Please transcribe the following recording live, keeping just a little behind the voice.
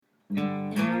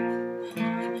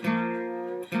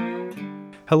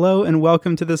Hello and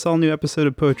welcome to this all-new episode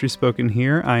of Poetry Spoken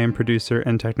Here. I am producer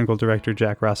and technical director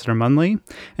Jack Rossiter-Munley.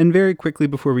 And very quickly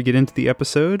before we get into the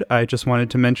episode, I just wanted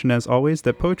to mention as always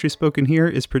that Poetry Spoken Here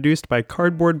is produced by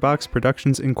Cardboard Box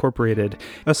Productions Incorporated,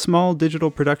 a small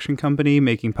digital production company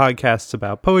making podcasts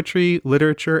about poetry,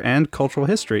 literature, and cultural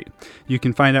history. You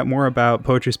can find out more about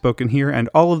Poetry Spoken Here and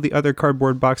all of the other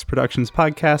Cardboard Box Productions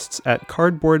podcasts at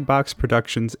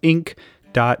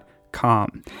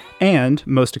cardboardboxproductionsinc.com. And,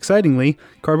 most excitingly,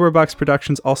 Cardboard Box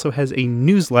Productions also has a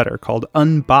newsletter called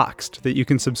Unboxed that you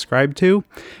can subscribe to,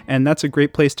 and that's a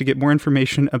great place to get more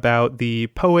information about the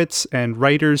poets and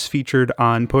writers featured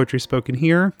on Poetry Spoken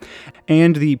Here,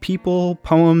 and the people,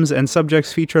 poems, and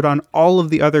subjects featured on all of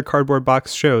the other Cardboard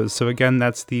Box shows. So again,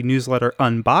 that's the newsletter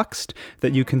Unboxed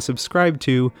that you can subscribe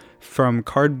to from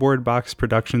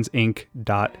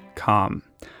cardboardboxproductionsinc.com.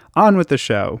 On with the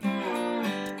show.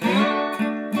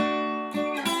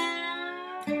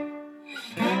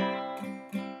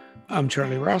 I'm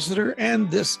Charlie Rossiter, and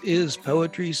this is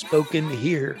Poetry Spoken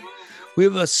Here. We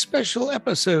have a special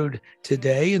episode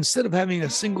today. Instead of having a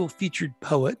single featured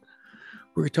poet,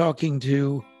 we're talking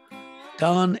to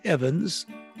Don Evans,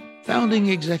 founding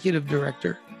executive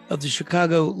director of the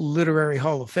Chicago Literary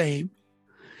Hall of Fame,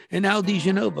 and Al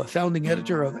DiGenova, founding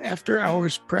editor of After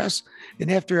Hours Press and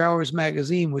After Hours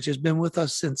Magazine, which has been with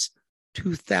us since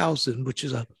 2000, which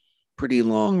is a pretty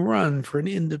long run for an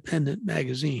independent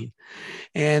magazine.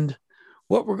 And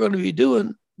what we're going to be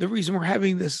doing, the reason we're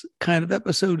having this kind of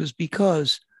episode is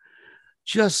because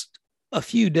just a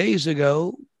few days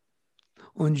ago,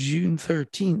 on June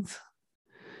 13th,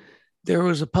 there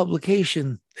was a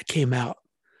publication that came out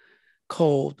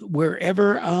called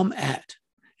Wherever I'm At,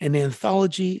 an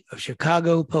anthology of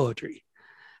Chicago poetry.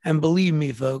 And believe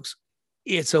me, folks,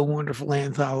 it's a wonderful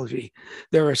anthology.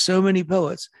 There are so many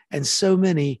poets and so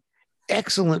many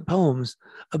excellent poems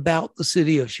about the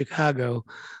city of Chicago.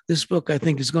 This book, I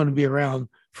think, is going to be around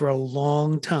for a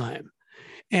long time.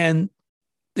 And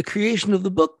the creation of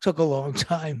the book took a long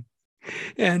time.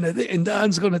 And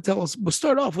Don's going to tell us, we'll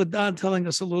start off with Don telling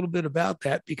us a little bit about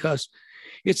that because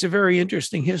it's a very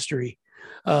interesting history.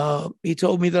 He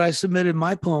told me that I submitted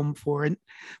my poem for it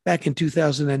back in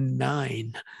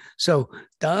 2009. So,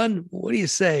 Don, what do you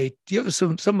say? Do you have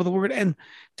some of the word? And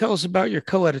tell us about your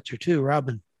co-editor too,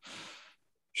 Robin.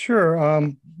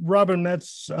 Sure. Robin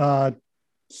Metz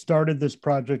started this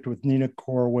project with Nina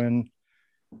Corwin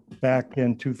back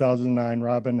in 2009.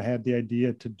 Robin had the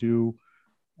idea to do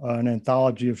an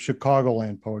anthology of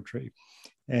Chicagoland poetry.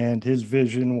 And his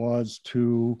vision was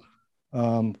to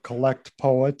collect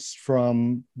poets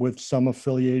with some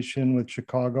affiliation with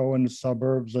Chicago and the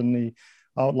suburbs and the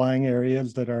outlying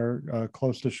areas that are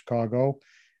close to Chicago,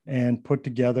 and put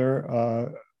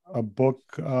together a book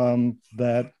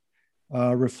that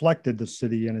reflected the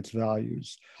city and its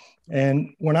values.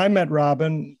 And when I met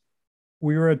Robin,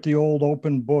 we were at the old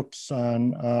Open Books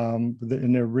in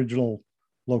the original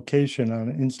location on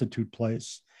Institute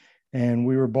Place. And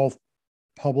we were both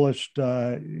published.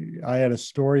 I had a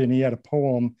story and he had a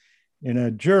poem in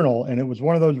a journal. And it was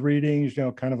one of those readings,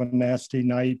 kind of a nasty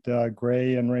night,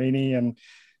 gray and rainy, and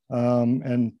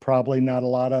probably not a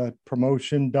lot of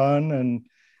promotion done. And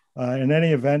in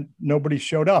any event, nobody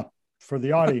showed up for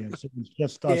the audience. It was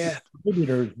just us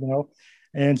contributors,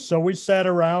 And so we sat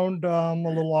around a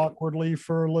little awkwardly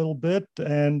for a little bit,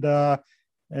 and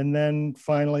then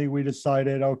finally we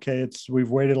decided, okay, we've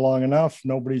waited long enough.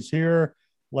 Nobody's here.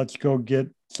 Let's go get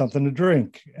something to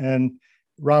drink. And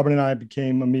Robin and I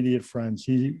became immediate friends.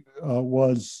 He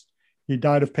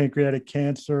died of pancreatic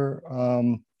cancer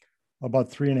about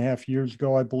 3.5 years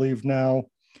ago, I believe now,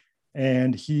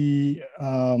 and he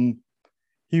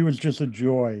was just a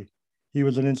joy. He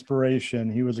was an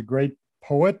inspiration. He was a great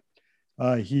poet.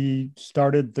 He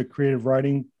started the creative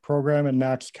writing program at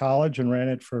Knox College and ran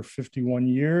it for 51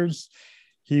 years.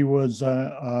 He was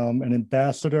an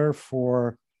ambassador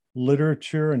for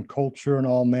literature and culture in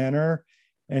all manner.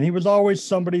 And he was always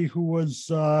somebody who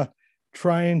was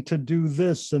trying to do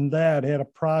this and that, had a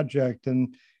project.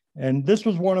 And this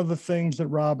was one of the things that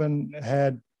Robin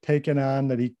had taken on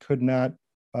that he could not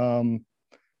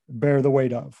bear the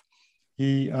weight of.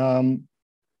 He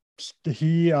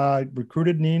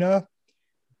recruited Nina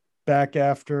back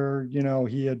after,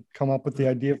 he had come up with the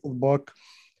idea for the book,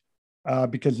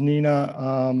 because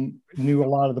Nina knew a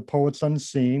lot of the poets on the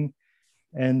scene,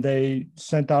 and they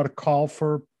sent out a call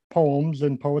for poems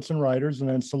and poets and writers, and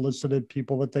then solicited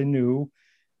people that they knew,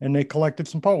 and they collected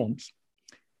some poems.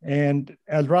 And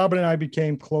as Robin and I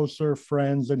became closer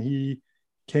friends, and he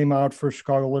came out for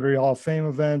Chicago Literary Hall of Fame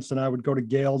events, and I would go to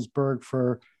Galesburg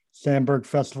for Sandburg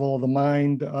Festival of the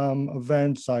Mind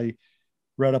events. I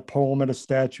read a poem at a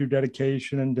statue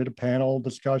dedication and did a panel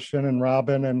discussion. And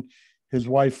Robin and his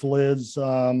wife Liz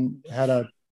had a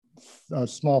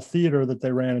small theater that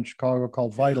they ran in Chicago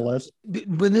called Vitalist.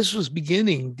 When this was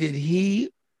beginning, did he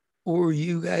or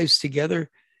you guys together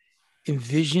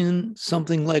envision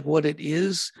something like what it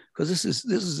is? Because this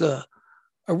is a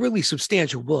really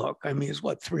substantial book. I mean, it's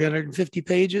what, 350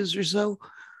 pages or so?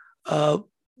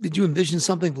 Did you envision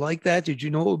something like that? Did you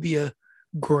know it would be a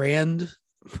grand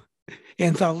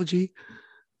anthology?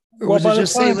 Or was it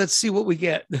just say, let's see what we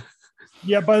get?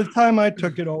 Yeah, by the time I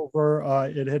took it over,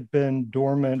 it had been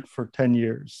dormant for 10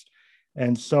 years.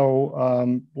 And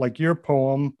so like your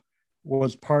poem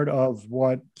was part of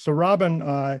what, so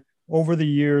Robin over the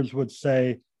years would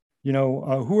say,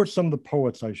 who are some of the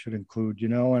poets I should include,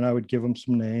 and I would give them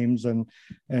some names and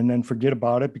then forget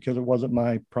about it because it wasn't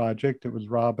my project. It was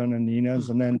Robin and Nina's.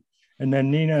 And then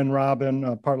Nina and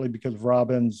Robin, partly because of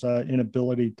Robin's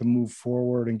inability to move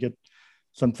forward and get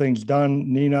some things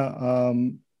done, Nina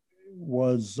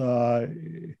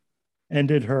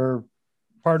ended her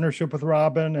partnership with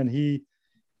Robin, and he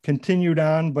continued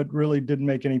on, but really didn't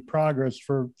make any progress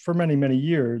for many, many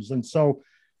years. And so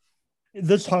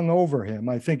this hung over him.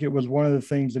 I think it was one of the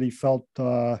things that he felt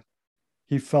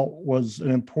was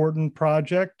an important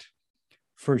project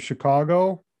for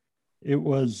Chicago. It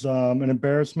was an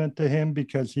embarrassment to him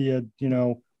because he had,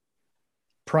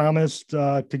 promised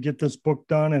to get this book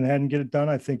done and hadn't get it done.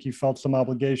 I think he felt some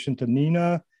obligation to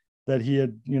Nina that he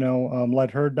had,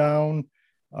 let her down.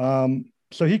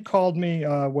 So he called me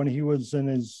when he was in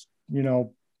his,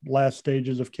 last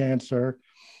stages of cancer.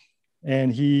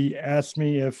 And he asked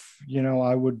me if,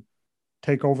 I would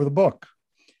take over the book.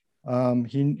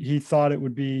 He thought it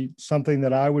would be something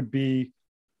that I would be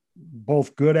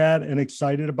both good at and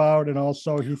excited about. And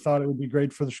also he thought it would be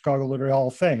great for the Chicago Literary Hall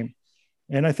of Fame.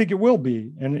 And I think it will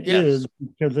be, and it is,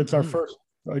 because it's our first,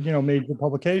 major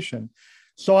publication.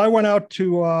 So I went out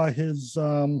to his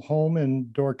home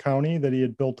in Door County that he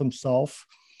had built himself.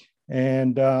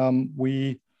 And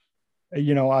his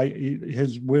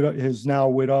now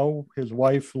widow, his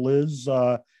wife, Liz,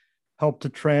 helped to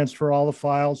transfer all the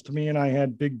files to me. And I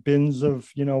had big bins of,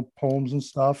 poems and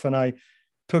stuff. And I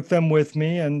took them with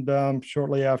me. And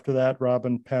shortly after that,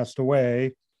 Robin passed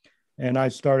away. And I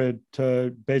started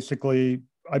to basically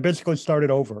started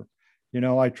over.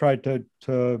 I tried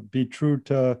to be true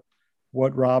to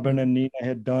what Robin and Nina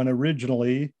had done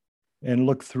originally and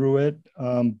look through it.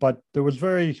 But there was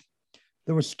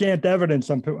scant evidence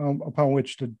upon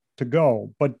which to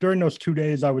go. But during those 2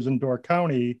 days I was in Door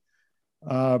County,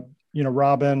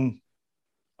 Robin,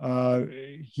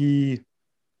 he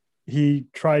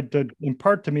tried to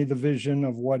impart to me the vision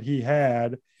of what he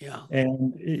had. Yeah.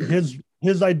 And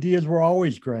his ideas were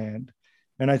always grand.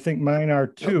 And I think mine are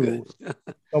too.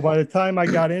 So by the time I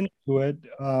got into it,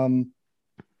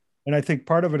 and I think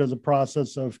part of it is a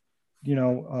process of,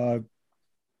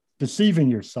 deceiving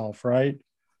yourself, right?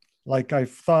 Like I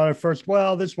thought at first,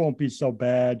 well, this won't be so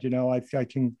bad. I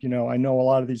can, I know a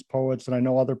lot of these poets and I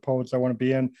know other poets I want to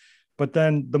be in. But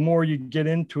then the more you get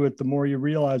into it, the more you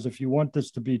realize if you want this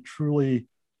to be truly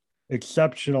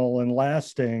exceptional and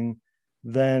lasting,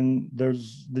 then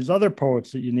there's these other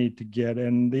poets that you need to get,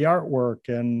 and the artwork,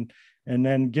 and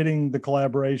then getting the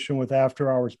collaboration with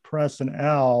After Hours Press and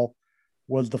Al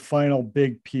was the final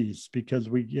big piece, because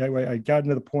I got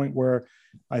into the point where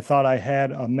I thought I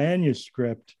had a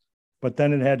manuscript, but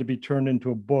then it had to be turned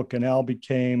into a book, and Al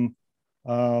became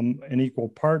an equal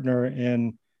partner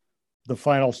in the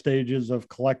final stages of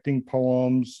collecting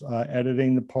poems,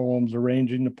 editing the poems,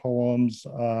 arranging the poems,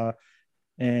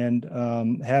 and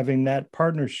having that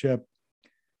partnership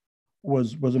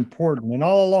was important. And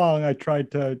all along, I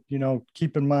tried to,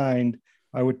 keep in mind,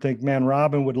 I would think, man,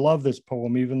 Robin would love this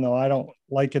poem, even though I don't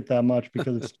like it that much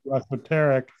because it's too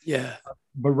esoteric. Yeah.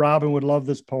 But Robin would love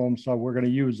this poem, so we're going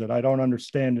to use it. I don't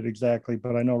understand it exactly,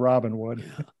 but I know Robin would.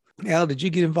 Yeah. Al, did you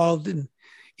get involved in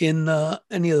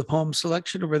any of the poem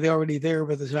selection, or were they already there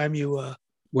by the time you?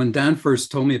 When Don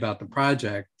first told me about the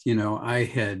project,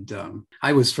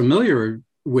 I was familiar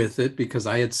with it because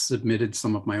I had submitted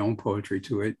some of my own poetry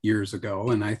to it years ago,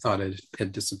 and I thought it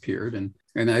had disappeared.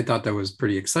 And I thought that was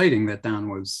pretty exciting that Don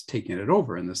was taking it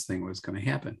over and this thing was going to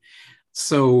happen.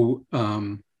 So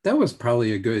that was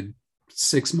probably a good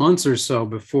 6 months or so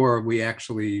before we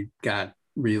actually got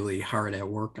really hard at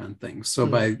work on things. So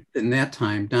in that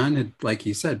time, Don had, like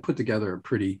he said, put together a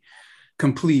pretty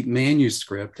complete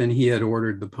manuscript, and he had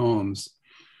ordered the poems.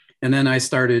 And then I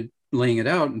started laying it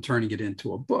out and turning it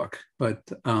into a book. But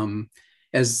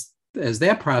as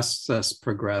that process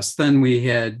progressed, then we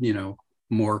had,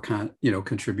 more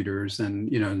contributors,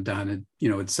 and Don had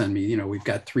would send me, we've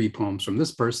got 3 poems from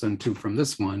this person, 2 from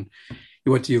this one,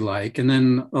 what do you like? And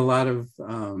then a lot of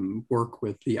work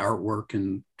with the artwork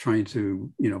and trying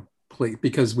to play,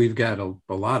 because we've got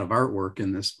a lot of artwork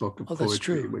in this book of poetry. That's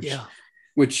true.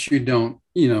 which you don't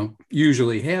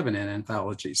usually have in an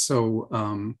anthology.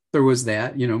 So there was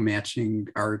that, matching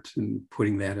art and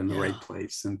putting that in the right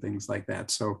place and things like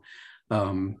that. So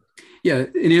in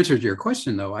answer to your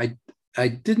question though, I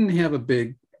didn't have a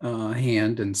big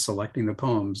hand in selecting the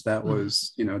poems. That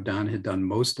was, Don had done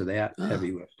most of that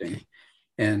heavy lifting.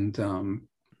 And,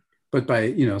 but by,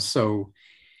 and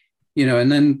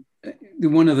then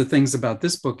one of the things about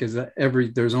this book is that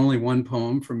there's only 1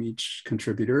 poem from each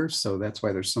contributor. So that's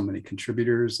why there's so many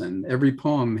contributors, and every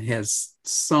poem has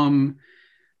some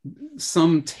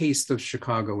taste of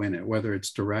Chicago in it, whether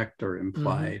it's direct or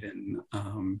implied.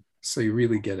 And so you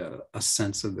really get a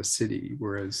sense of the city.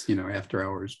 Whereas, After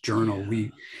Hours Journal,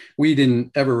 we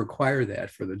didn't ever require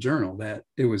that for the journal, that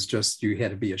it was just, you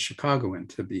had to be a Chicagoan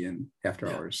to be in After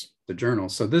Hours, the journal.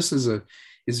 So this is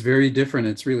very different.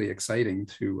 It's really exciting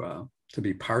to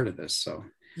be part of this. So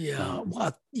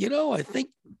well, I think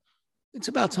it's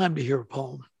about time to hear a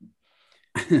poem.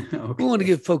 Okay. We want to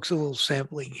give folks a little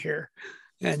sampling here,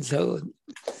 and so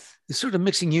it's sort of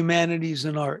mixing humanities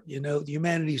and art. The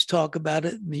humanities talk about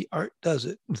it, and the art does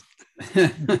it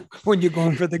when you're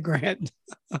going for the grant.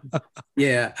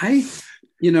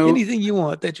 Anything you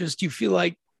want that just you feel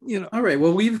like All right.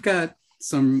 Well, we've got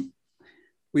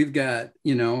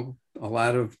a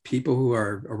lot of people who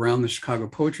are around the Chicago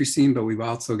poetry scene, but we've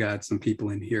also got some people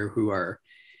in here who are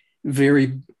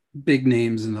very big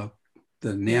names in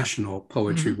the national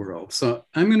poetry world. So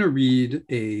I'm going to read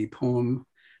a poem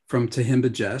from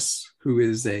Tahimba Jess, who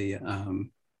is a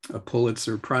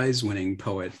Pulitzer Prize winning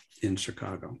poet in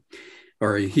Chicago,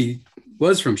 or he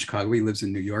was from Chicago. He lives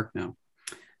in New York now.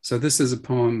 So this is a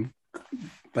poem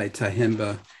by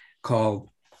Tahimba called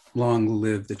Long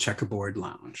Live the Checkerboard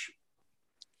Lounge.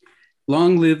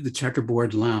 Long live the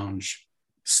checkerboard lounge,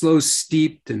 slow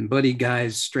steeped in Buddy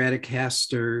Guy's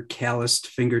Stratocaster, calloused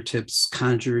fingertips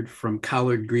conjured from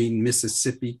collard green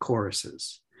Mississippi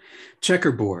choruses.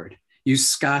 Checkerboard, you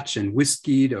scotch and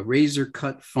whiskeyed a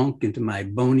razor-cut funk into my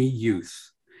bony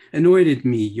youth, anointed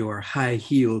me your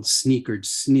high-heeled sneakered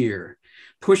sneer,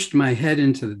 pushed my head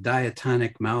into the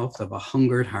diatonic mouth of a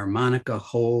hungered harmonica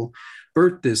hole,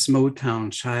 burnt this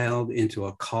Motown child into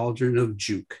a cauldron of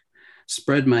juke,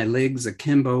 spread my legs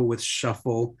akimbo with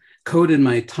shuffle, coated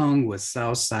my tongue with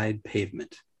Southside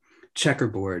pavement.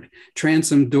 Checkerboard,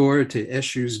 transom door to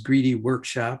Eshu's greedy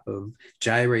workshop of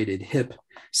gyrated hip,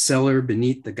 cellar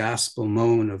beneath the gospel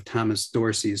moan of Thomas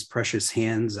Dorsey's precious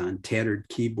hands on tattered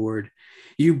keyboard.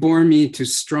 You bore me to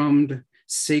strummed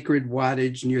sacred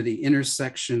wattage near the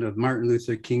intersection of Martin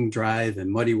Luther King Drive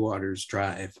and Muddy Waters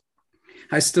Drive.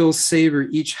 I still savor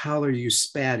each holler you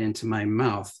spat into my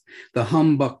mouth, the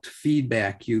humbucked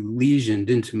feedback you lesioned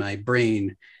into my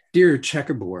brain. Dear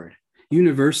checkerboard,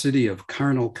 university of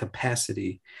carnal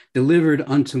capacity, delivered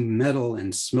unto metal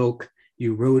and smoke,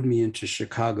 you rode me into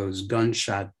Chicago's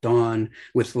gunshot dawn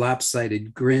with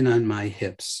lopsided grin on my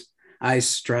hips. I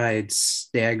stride,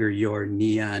 stagger your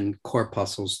neon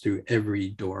corpuscles through every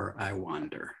door I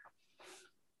wander.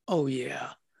 Oh,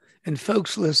 yeah. And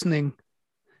folks listening,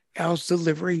 Al's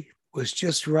delivery was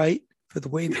just right for the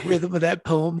way the rhythm of that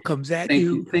poem comes at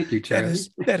you. Thank you, Charles.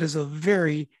 That is a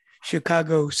very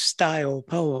Chicago style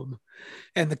poem.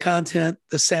 And the content,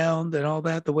 the sound and all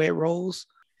that, the way it rolls.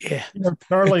 Yeah.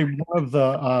 Charlie, one of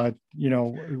the,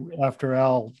 after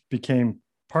Al became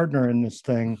partner in this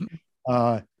thing,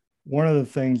 one of the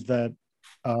things that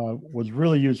was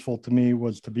really useful to me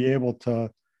was to be able to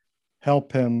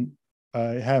help him,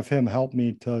 have him help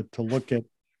me to look at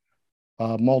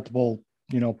multiple,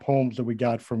 poems that we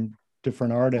got from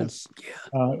different artists.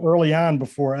 Early on,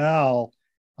 before Al,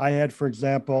 I had, for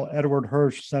example, Edward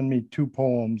Hirsch send me 2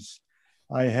 poems.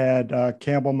 I had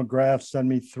Campbell McGrath send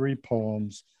me 3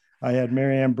 poems. I had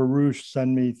Marianne Baruch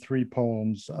send me 3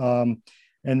 poems. And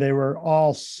they were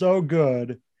all so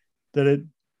good that it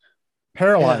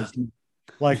paralyzed me.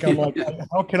 Like, I'm like,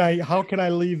 how can I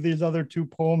leave these other 2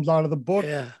 poems out of the book?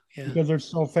 Because they're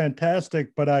so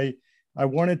fantastic. But I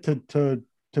wanted to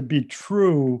be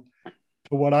true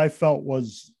to what I felt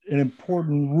was an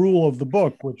important rule of the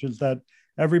book, which is that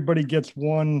everybody gets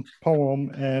 1 poem,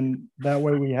 and that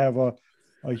way we have a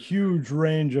huge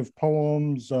range of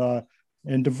poems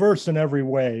and diverse in every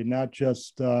way, not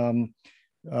just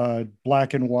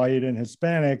black and white and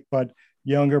Hispanic, but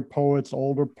younger poets,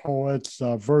 older poets,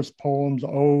 verse poems,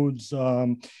 odes,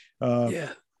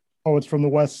 poets from the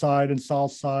West Side and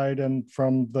South Side and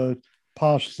from the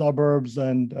posh suburbs,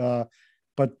 and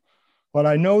but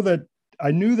I knew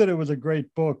that it was a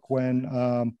great book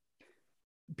when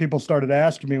people started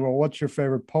asking me, well, what's your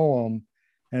favorite poem?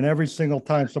 And every single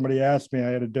time somebody asked me, I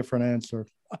had a different answer.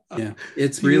 Yeah,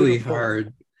 it's really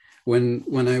hard.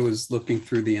 When I was looking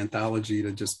through the anthology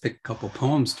to just pick a couple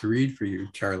poems to read for you,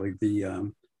 Charlie,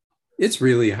 it's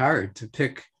really hard to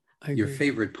pick your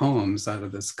favorite poems out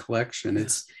of this collection.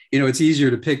 Yeah. It's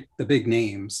easier to pick the big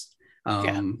names,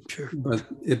 sure.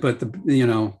 but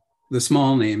the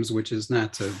small names, which is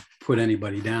not to put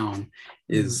anybody down,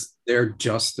 they're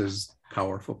just as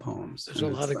powerful poems. There's a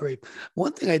lot of great.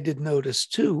 One thing I did notice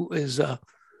too is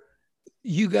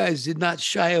you guys did not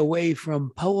shy away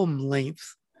from poem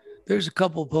length. There's a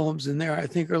couple poems in there I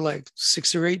think are like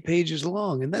 6 or 8 pages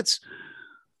long, and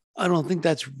I don't think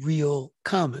that's real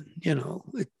common.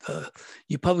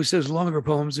 You publish those longer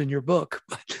poems in your book,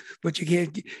 but you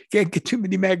can't get too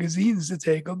many magazines to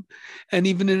take them. And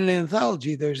even in an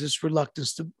anthology, there's this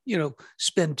reluctance to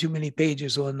spend too many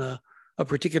pages on a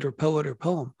particular poet or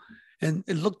poem. And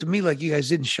it looked to me like you guys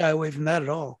didn't shy away from that at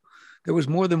all. There was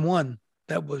more than one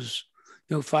that was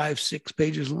 5, 6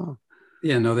 pages long.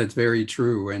 Yeah, no, that's very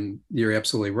true. And you're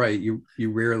absolutely right. You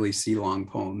rarely see long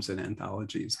poems in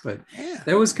anthologies, but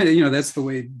that was kind of, that's the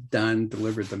way Don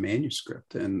delivered the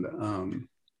manuscript. And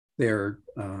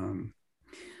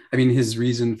his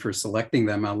reason for selecting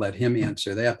them, I'll let him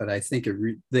answer that. But I think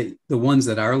the ones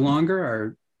that are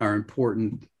longer are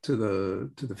important to the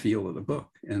feel of the book,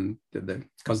 and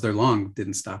because they're long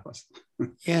didn't stop us.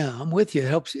 Yeah, I'm with you. It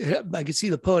helps. I can see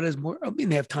the poet has more.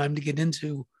 They have time to get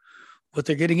into what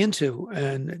they're getting into,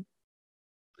 and it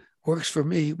works for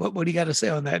me. What do you got to say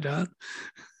on that, Don?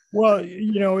 Well,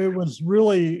 it was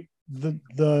really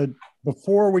the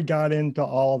before we got into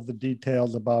all of the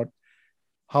details about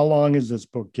how long is this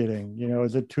book getting?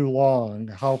 Is it too long?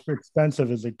 How expensive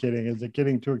is it getting? Is it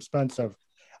getting too expensive?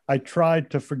 I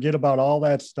tried to forget about all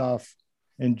that stuff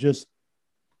and just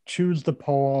choose the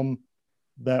poem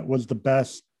that was the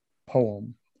best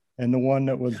poem and the one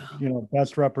that was,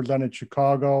 best represented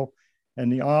Chicago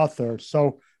and the author.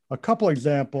 So a couple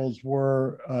examples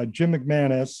were Jim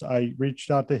McManus. I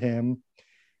reached out to him,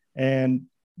 and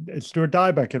Stuart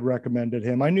Dybek had recommended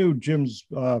him. I knew Jim's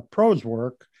prose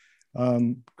work,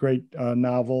 great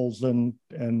novels and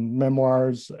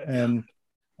memoirs, and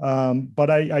but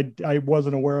I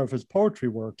wasn't aware of his poetry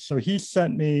work. So he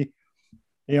sent me,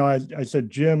 I said,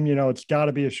 Jim, it's got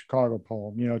to be a Chicago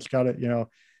poem. It's got to,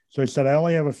 So he said, I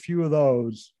only have a few of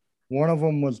those. One of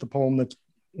them was the poem that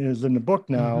is in the book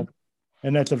now,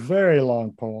 and that's a very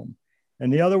long poem.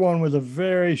 And the other one was a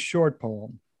very short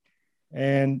poem.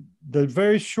 And the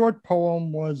very short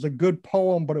poem was a good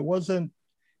poem, but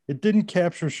it didn't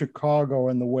capture Chicago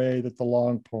in the way that the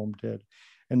long poem did.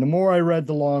 And the more I read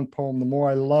the long poem, the more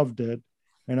I loved it.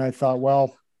 And I thought,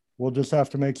 well, we'll just have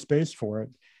to make space for it.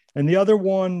 And the other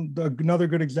one, another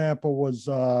good example was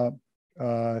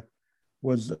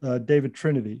David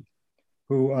Trinity,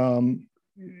 who,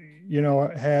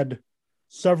 had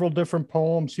several different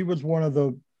poems. He was one of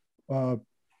the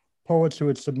poets who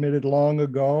had submitted long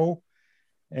ago.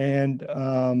 And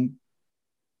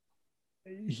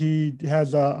he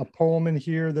has a poem in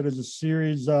here that is a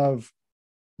series of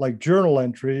like journal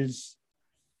entries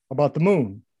about the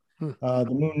moon, the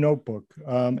Moon Notebook.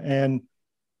 And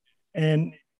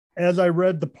as I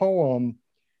read the poem,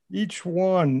 each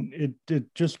one, it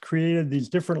just created these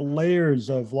different layers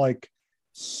of like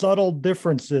subtle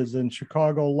differences in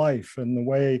Chicago life and the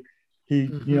way he,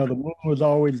 the moon was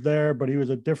always there, but he was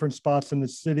at different spots in the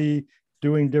city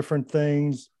doing different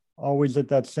things, always at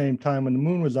that same time when the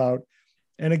moon was out.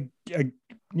 And,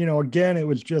 again, it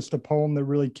was just a poem that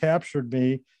really captured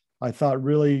me. I thought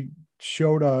really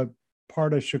showed a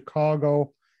part of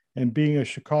Chicago and being a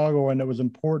Chicagoan that was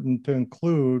important to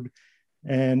include.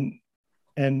 And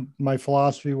my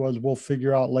philosophy was, we'll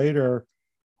figure out later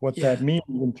what that means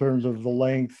in terms of the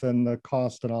length and the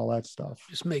cost and all that stuff.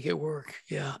 Just make it work.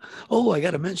 Yeah. Oh, I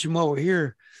got to mention while we're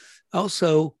here,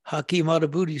 also Hakeem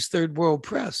Adaboudi's Third World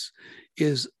Press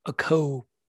is a co-publisher,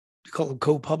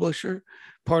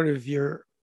 part of your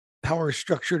power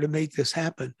structure to make this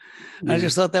happen. I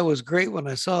just thought that was great when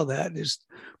I saw that. It just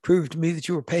proved to me that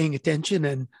you were paying attention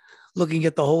and looking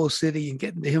at the whole city and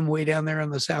getting to him way down there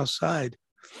on the south side.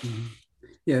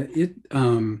 Yeah,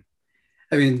 Don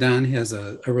has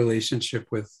a relationship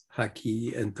with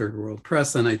Hakeem and Third World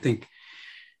Press, and I think,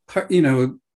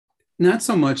 not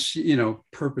so much,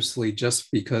 purposely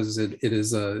just because it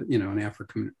is an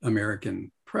African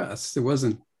American press. It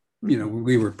wasn't,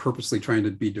 we were purposely trying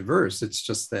to be diverse. It's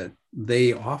just that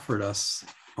they offered us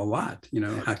a lot.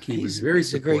 Hakeem was very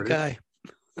supportive. He's a great guy.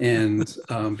 And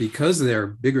because they're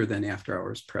bigger than After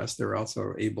Hours Press, they're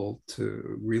also able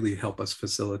to really help us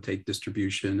facilitate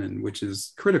distribution, and which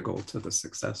is critical to the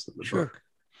success of the book.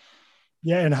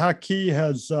 Yeah, and Haki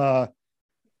has,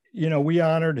 we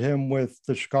honored him with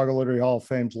the Chicago Literary Hall of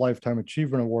Fame's Lifetime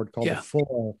Achievement Award called the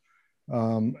Full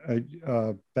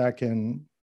back in,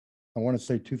 I want to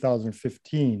say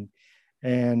 2015.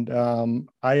 And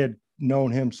I had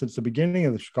known him since the beginning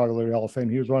of the Chicago Literary Hall of Fame.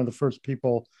 He was one of the first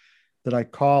people that I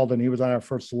called, and he was on our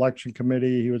first selection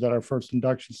committee. He was at our first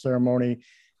induction ceremony.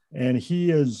 And he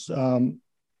is, in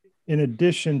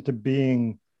addition to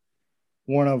being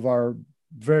one of our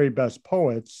very best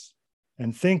poets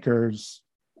and thinkers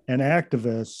and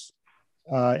activists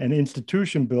and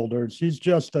institution builders, he's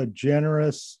just a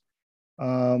generous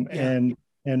and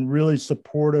really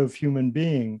supportive human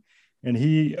being. And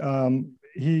he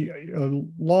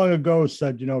long ago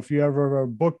said, if you ever have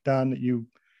a book done that you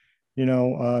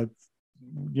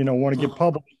want to get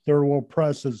published, Third World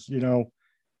Press is,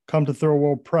 come to Third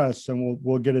World Press and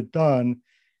we'll get it done.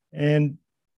 And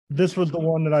this was the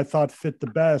one that I thought fit the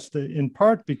best, in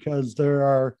part because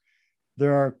there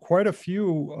are quite a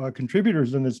few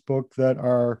contributors in this book that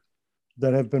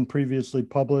have been previously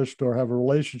published or have a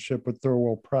relationship with Third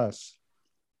World Press.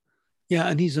 Yeah,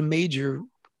 and he's a major,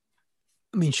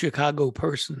 Chicago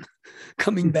person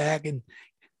coming back and,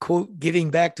 quote,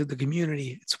 giving back to the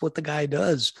community. It's what the guy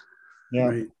does. Yeah.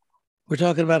 Right. We're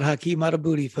talking about Hakeem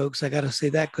Adabudi, folks. I got to say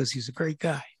that because he's a great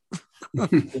guy. What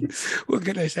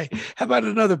can I say? How about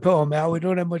another poem, Al? We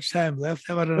don't have much time left.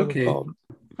 How about another poem?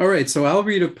 All right. So I'll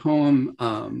read a poem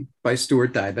by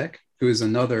Stuart Dybek, who is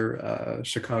another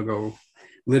Chicago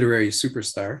literary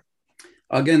superstar.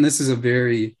 Again, this is a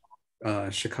very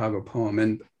Chicago poem.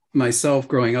 And myself,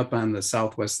 growing up on the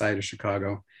southwest side of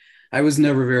Chicago, I was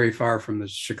never very far from the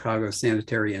Chicago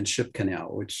Sanitary and Ship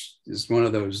Canal, which is one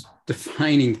of those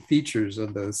defining features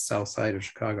of the south side of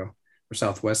Chicago, or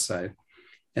southwest side.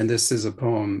 And this is a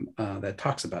poem that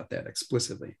talks about that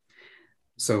explicitly.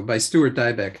 So by Stuart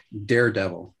Dybek,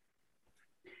 Daredevil.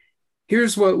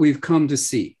 Here's what we've come to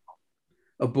see.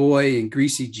 A boy in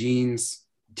greasy jeans,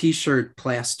 t-shirt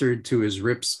plastered to his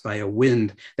ribs by a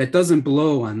wind that doesn't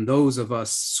blow on those of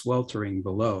us sweltering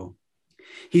below.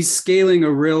 He's scaling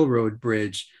a railroad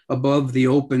bridge above the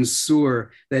open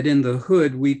sewer that in the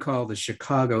hood we call the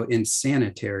Chicago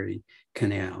Insanitary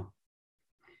Canal.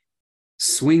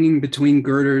 Swinging between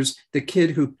girders, the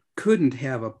kid who couldn't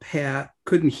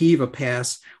heave a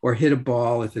pass or hit a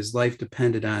ball if his life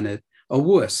depended on it, a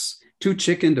wuss, too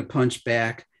chicken to punch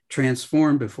back,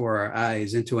 transformed before our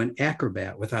eyes into an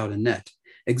acrobat without a net,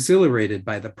 exhilarated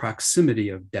by the proximity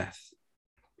of death.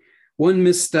 One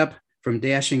misstep from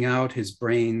dashing out his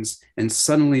brains and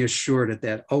suddenly assured at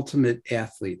that ultimate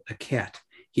athlete, a cat,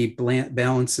 he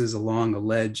balances along a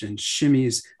ledge and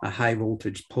shimmies a high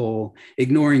voltage pole,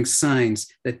 ignoring signs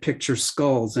that picture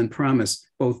skulls and promise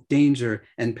both danger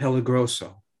and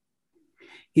peligroso.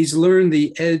 He's learned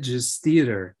the edge is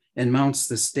theater and mounts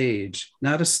the stage,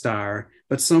 not a star,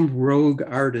 but some rogue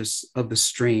artist of the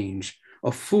strange,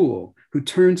 a fool who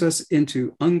turns us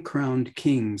into uncrowned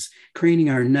kings, craning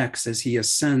our necks as he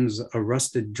ascends a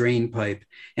rusted drain pipe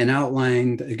and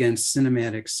outlined against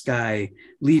cinematic sky,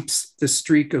 leaps the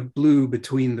streak of blue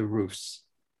between the roofs.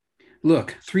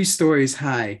 Look, 3 stories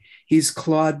high, he's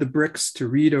clawed the bricks to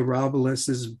Rita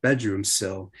Robles' bedroom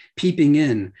sill, peeping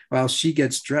in while she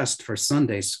gets dressed for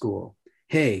Sunday school.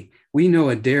 Hey, we know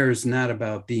a dare's not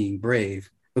about being brave,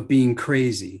 but being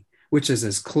crazy, which is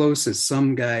as close as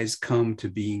some guys come to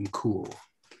being cool.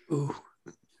 Ooh,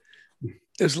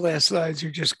 those last lines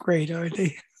are just great, aren't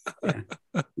they?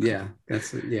 Yeah,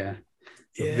 that's it. Yeah.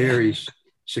 A very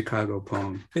Chicago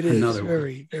poem. It is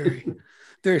very, very.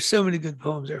 There are so many good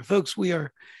poems there. Folks, we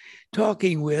are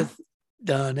talking with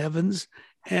Don Evans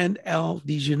and Al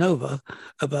DiGenova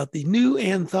about the new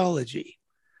anthology,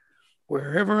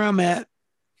 Wherever I'm At,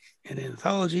 an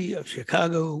anthology of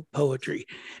Chicago poetry.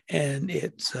 And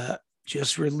it's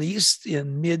just released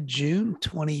in mid-June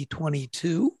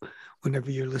 2022.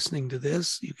 Whenever you're listening to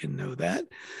this, you can know that.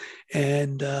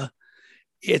 And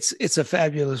it's a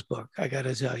fabulous book, I got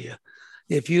to tell you.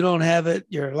 If you don't have it,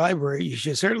 your library, you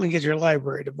should certainly get your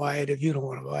library to buy it if you don't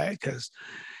want to buy it, because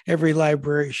every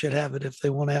library should have it if they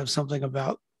want to have something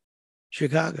about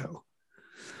Chicago.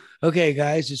 Okay,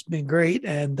 guys, it's been great.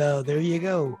 And there you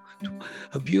go.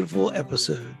 A beautiful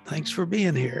episode. Thanks for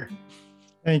being here.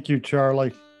 Thank you,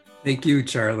 Charlie. Thank you,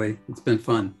 Charlie. It's been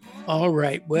fun. All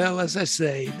right. Well, as I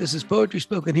say, this is Poetry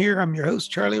Spoken Here. I'm your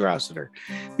host, Charlie Rossiter.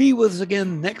 Be with us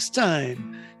again next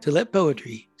time to let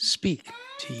poetry speak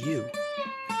to you.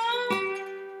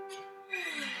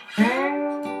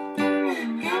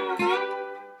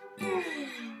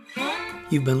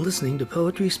 You've been listening to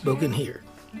Poetry Spoken Here.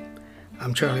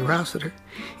 I'm Charlie Rossiter,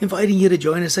 inviting you to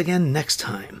join us again next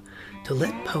time to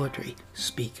let poetry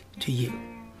speak to you.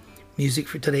 Music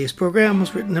for today's program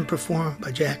was written and performed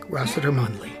by Jack Rossiter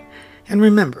Munley. And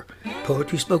remember,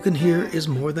 Poetry Spoken Here is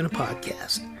more than a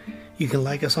podcast. You can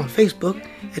like us on Facebook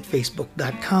at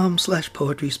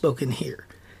facebook.com/poetryspokenhere.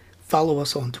 Follow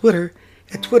us on Twitter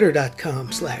at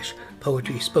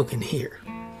twitter.com/poetryspokenhere.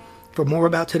 For more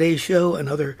about today's show and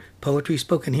other Poetry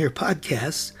Spoken Here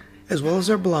podcasts, as well as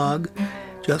our blog,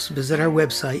 just visit our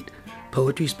website,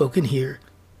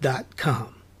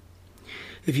 poetryspokenhere.com.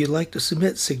 If you'd like to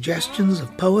submit suggestions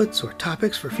of poets or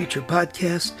topics for future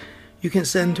podcasts, you can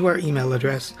send to our email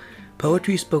address,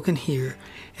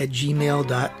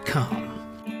 poetryspokenhere@gmail.com.